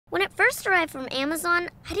first arrived from Amazon,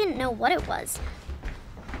 I didn't know what it was.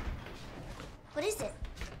 What is it?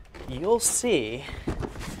 You'll see.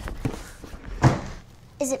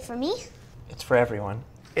 Is it for me? It's for everyone.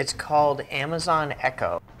 It's called Amazon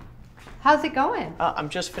Echo. How's it going? I'm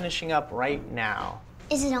just finishing up right now.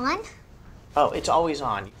 Is it on? Oh, it's always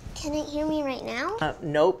on. Can it hear me right now?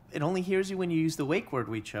 Nope. It only hears you when you use the wake word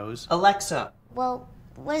we chose. Alexa. Well,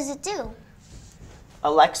 what does it do?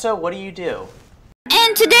 Alexa, what do you do?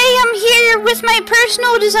 And today I'm here with my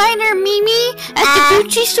personal designer, Mimi, at the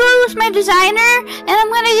Gucci store with my designer, and I'm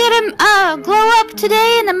gonna get a glow up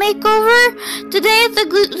today and a makeover today at the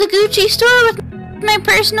Gucci store with my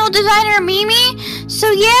personal designer, Mimi.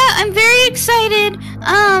 So yeah, I'm very excited.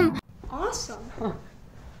 Awesome. Huh.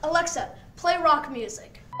 Alexa, play rock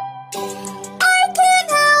music. I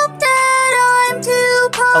can't help that I'm too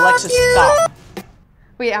popular. Alexa, stop.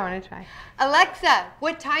 Wait, I want to try. Alexa,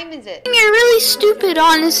 what time is it? You're really stupid,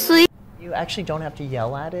 honestly. You actually don't have to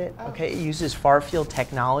yell at it, okay? It uses far-field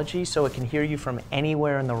technology so it can hear you from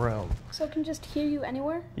anywhere in the room. So it can just hear you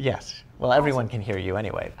anywhere? Yes. Well, everyone can hear you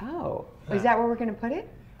anyway. Oh, is that where we're going to put it?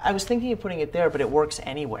 I was thinking of putting it there, but it works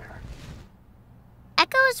anywhere.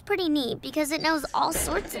 Echo is pretty neat because it knows all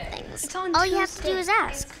sorts of things. It's on All you have to do is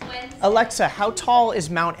ask. Alexa, how tall is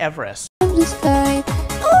Mount Everest?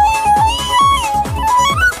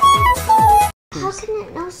 How can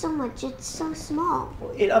it know so much? It's so small.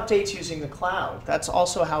 Well, it updates using the cloud. That's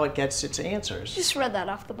also how it gets its answers. Just read that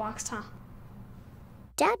off the box, huh?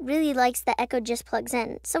 Dad really likes that Echo just plugs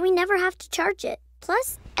in, so we never have to charge it.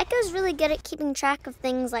 Plus, Echo's really good at keeping track of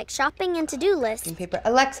things like shopping and to-do lists. Paper.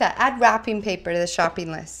 Alexa, add wrapping paper to the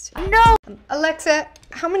shopping list. No! Alexa,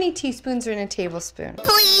 how many teaspoons are in a tablespoon?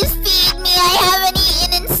 Please feed me. I haven't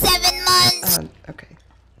eaten in 7 months. Okay.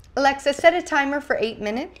 Alexa, set a timer for 8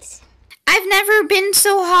 minutes. I've never been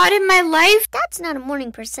so hot in my life. Dad's not a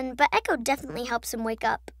morning person, but Echo definitely helps him wake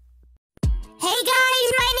up. Hey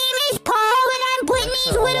guys, my name is Paul and I'm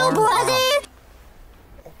Brittany's little brother.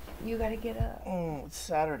 You gotta get up. It's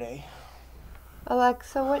Saturday.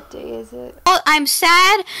 Alexa, what day is it? Oh, I'm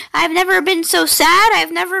sad. I've never been so sad.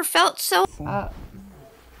 I've never felt so... I'm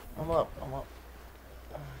up.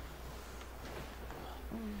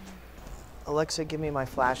 Alexa, give me my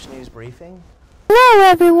flash news briefing. Hello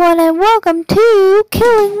everyone and welcome to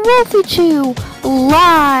Killing Wolfie Chew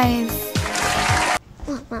Live.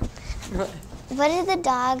 Mom, what did the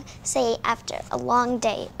dog say after a long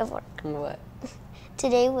day of work? What?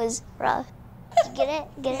 Today was rough. You get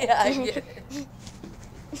it? Get it? Yeah, I get it.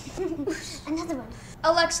 Another one.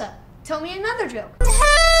 Alexa, tell me another joke.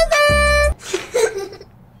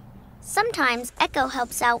 Sometimes Echo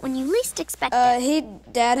helps out when you least expect it. Hey,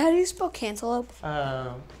 Dad, how do you spell cantaloupe?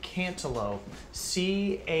 Cantaloupe.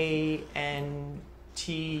 C-A-N-T...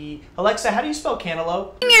 Alexa, how do you spell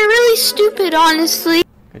cantaloupe? You're really stupid, honestly.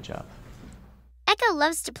 Good job. Echo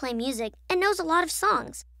loves to play music and knows a lot of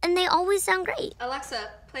songs, and they always sound great. Alexa,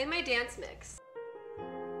 play my dance mix.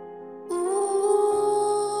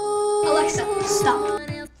 Alexa, stop.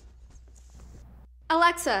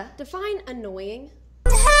 Alexa, define annoying.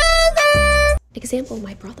 Example,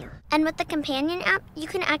 my brother. And with the companion app, you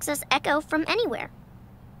can access Echo from anywhere.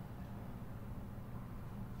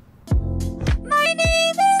 My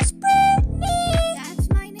name is Brittany. That's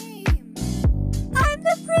my name. I'm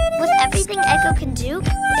the prettiest. With everything Echo can do,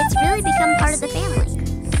 it's really become part of the family.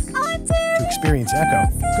 To experience Echo,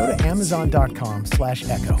 go to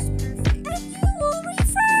Amazon.com/Echo.